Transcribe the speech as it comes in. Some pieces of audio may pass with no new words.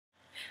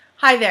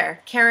Hi there,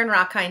 Carin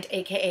Rockind,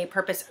 aka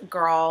Purpose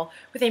Girl,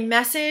 with a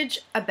message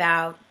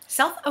about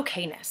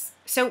self-okayness.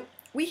 So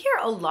we hear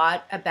a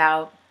lot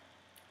about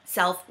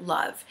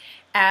self-love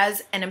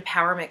as an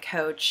empowerment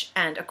coach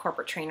and a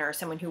corporate trainer,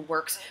 someone who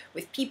works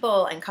with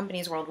people and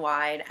companies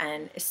worldwide,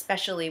 and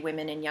especially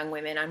women and young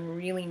women on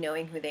really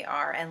knowing who they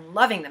are and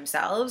loving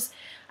themselves.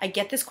 I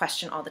get this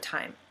question all the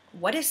time.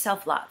 What is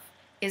self-love?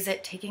 Is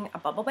it taking a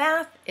bubble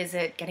bath? Is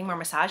it getting more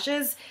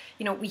massages?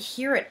 We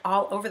hear it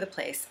all over the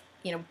place.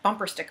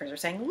 Bumper stickers are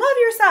saying, love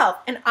yourself.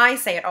 And I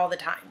say it all the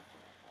time.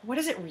 What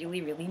does it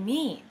really, really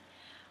mean?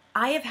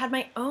 I have had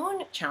my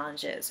own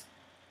challenges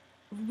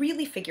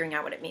really figuring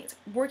out what it means,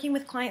 working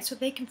with clients so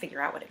they can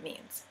figure out what it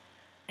means.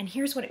 And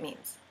here's what it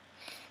means.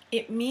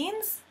 It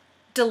means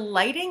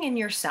delighting in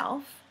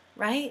yourself,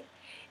 right?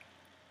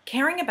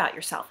 Caring about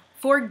yourself,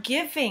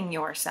 forgiving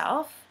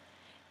yourself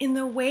in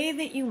the way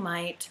that you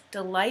might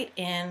delight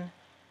in,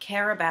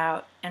 care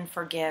about, and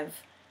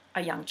forgive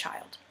a young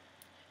child.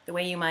 The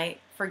way you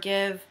might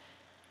forgive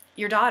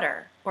your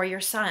daughter or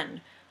your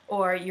son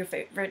or your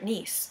favorite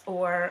niece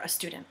or a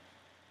student,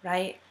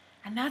 right?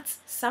 And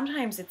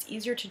sometimes it's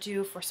easier to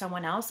do for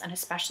someone else, and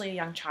especially a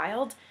young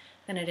child,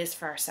 than it is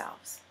for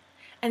ourselves.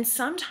 And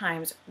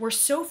sometimes we're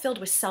so filled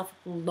with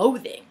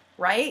self-loathing,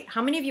 right?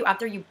 How many of you out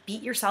there, you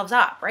beat yourselves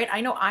up, right?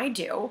 I know I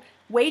do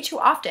way too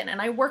often,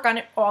 and I work on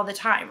it all the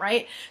time,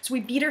 right? So we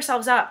beat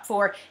ourselves up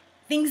for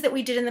things that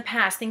we did in the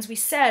past, things we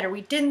said or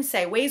we didn't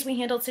say, ways we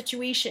handled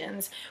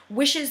situations,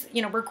 wishes,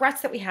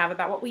 regrets that we have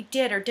about what we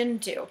did or didn't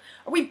do.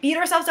 Or we beat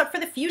ourselves up for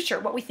the future,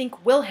 what we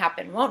think will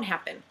happen, won't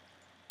happen.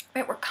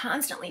 Right? We're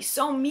constantly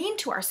so mean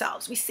to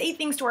ourselves. We say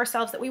things to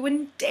ourselves that we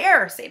wouldn't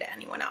dare say to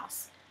anyone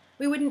else.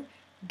 We wouldn't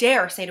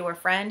dare say to a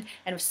friend,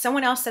 and if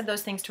someone else said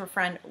those things to a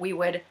friend, we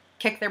would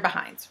kick their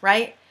behinds,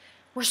 right?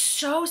 We're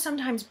so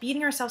sometimes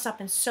beating ourselves up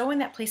and so in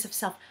that place of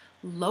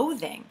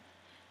self-loathing,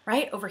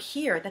 right, over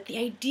here, that the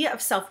idea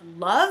of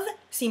self-love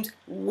seems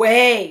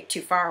way too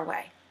far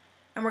away.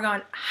 And we're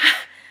going,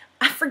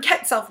 I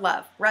forget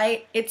self-love,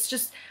 right? It's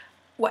just,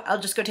 what, I'll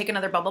just go take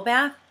another bubble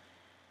bath?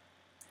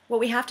 What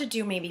we have to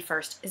do maybe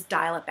first is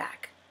dial it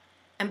back.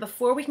 And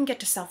before we can get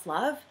to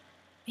self-love,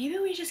 maybe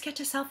we just get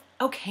to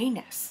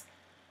self-okayness,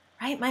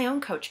 right? My own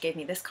coach gave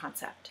me this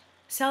concept,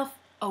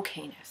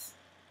 self-okayness,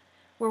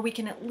 where we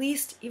can at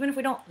least, even if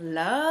we don't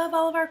love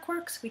all of our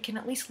quirks, we can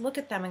at least look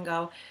at them and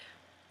go,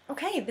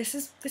 okay, this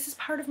is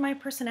part of my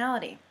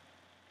personality.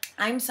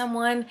 I'm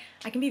someone,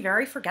 I can be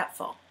very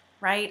forgetful,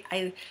 right?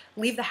 I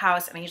leave the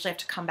house and I usually have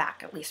to come back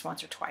at least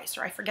once or twice,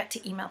 or I forget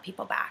to email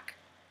people back.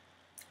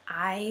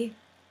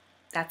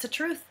 That's a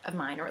truth of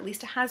mine, or at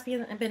least it has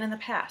been in the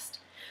past.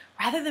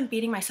 Rather than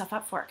beating myself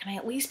up for it, can I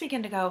at least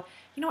begin to go,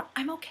 you know what,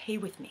 I'm okay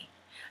with me.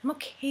 I'm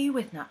okay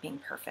with not being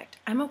perfect.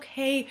 I'm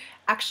okay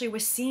actually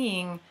with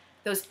seeing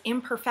those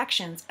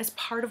imperfections as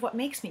part of what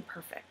makes me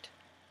perfect.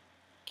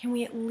 Can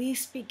we at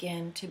least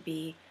begin to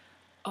be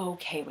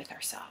okay with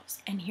ourselves?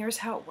 And here's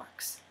how it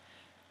works.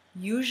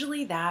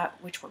 Usually that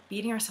which we're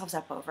beating ourselves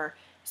up over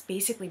is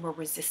basically we're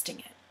resisting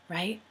it,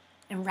 right?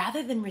 And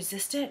rather than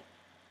resist it,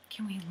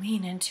 can we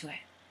lean into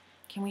it?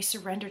 Can we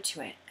surrender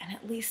to it and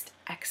at least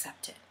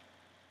accept it?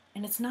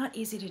 And it's not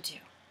easy to do,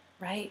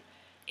 right?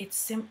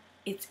 It's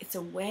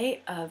a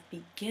way of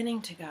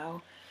beginning to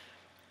go,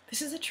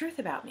 this is a truth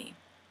about me.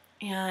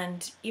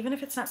 And even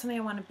if it's not something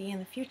I want to be in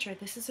the future,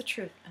 this is a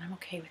truth and I'm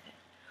okay with it.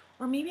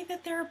 Or maybe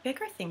that there are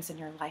bigger things in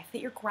your life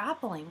that you're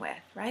grappling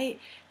with,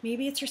 right?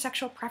 Maybe it's your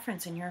sexual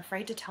preference and you're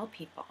afraid to tell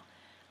people.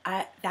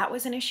 That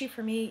was an issue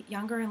for me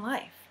younger in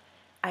life.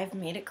 I've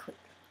made it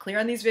clear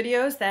on these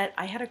videos that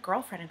I had a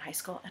girlfriend in high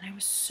school and I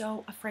was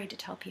so afraid to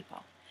tell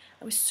people.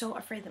 I was so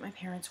afraid that my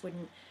parents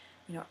wouldn't,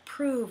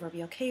 approve or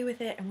be okay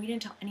with it, and we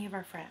didn't tell any of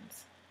our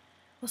friends.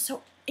 Well,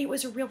 so it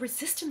was a real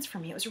resistance for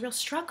me. It was a real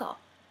struggle.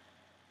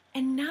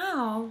 And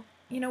now,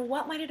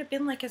 what might it have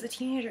been like as a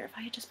teenager if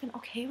I had just been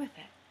okay with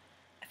it?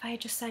 If I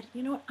had just said,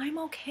 you know what, I'm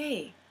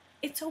okay.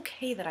 It's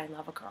okay that I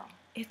love a girl.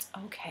 It's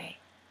okay.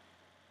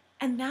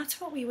 And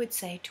that's what we would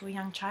say to a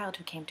young child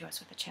who came to us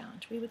with a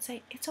challenge. We would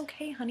say, it's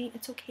okay, honey.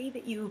 It's okay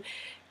that you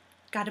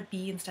got a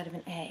B instead of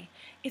an A.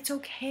 It's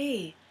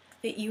okay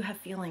that you have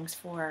feelings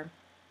for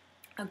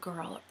a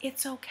girl.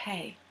 It's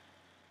okay,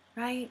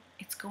 right?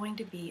 It's going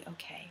to be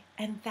okay.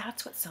 And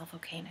that's what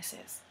self-okayness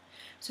is.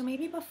 So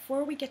maybe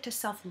before we get to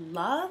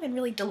self-love and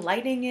really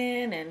delighting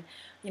in and,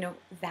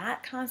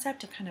 that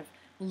concept of kind of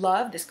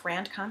love, this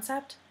grand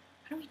concept,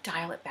 why don't we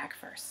dial it back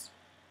first?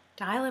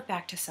 Dial it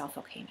back to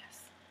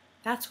self-okayness.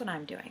 That's what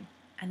I'm doing,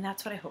 and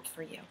that's what I hope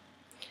for you.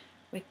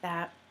 With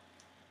that,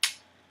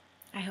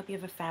 I hope you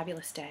have a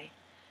fabulous day,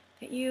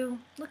 that you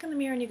look in the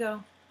mirror and you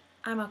go,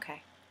 I'm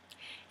okay.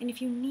 And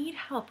if you need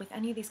help with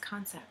any of these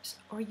concepts,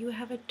 or you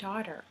have a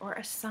daughter or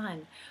a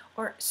son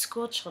or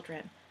school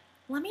children,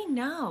 let me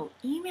know.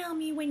 Email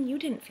me when you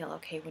didn't feel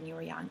okay when you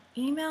were young.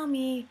 Email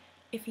me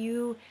if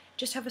you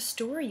just have a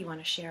story you want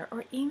to share,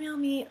 or email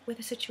me with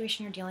a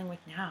situation you're dealing with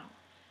now.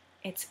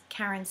 It's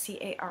Carin,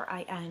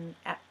 C-A-R-I-N,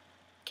 at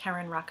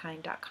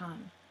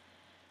CarinRockind.com.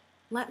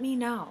 Let me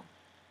know.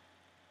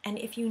 And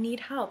if you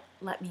need help,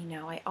 let me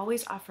know. I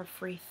always offer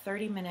free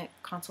 30-minute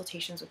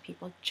consultations with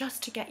people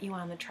just to get you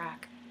on the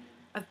track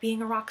of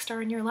being a rock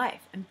star in your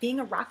life. And being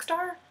a rock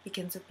star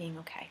begins with being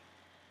okay.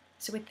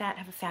 So with that,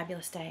 have a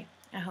fabulous day.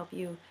 I hope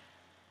you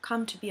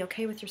come to be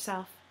okay with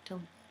yourself, to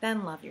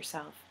then love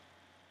yourself,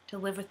 to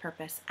live with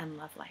purpose and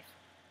love life.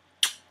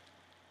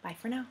 Bye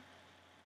for now.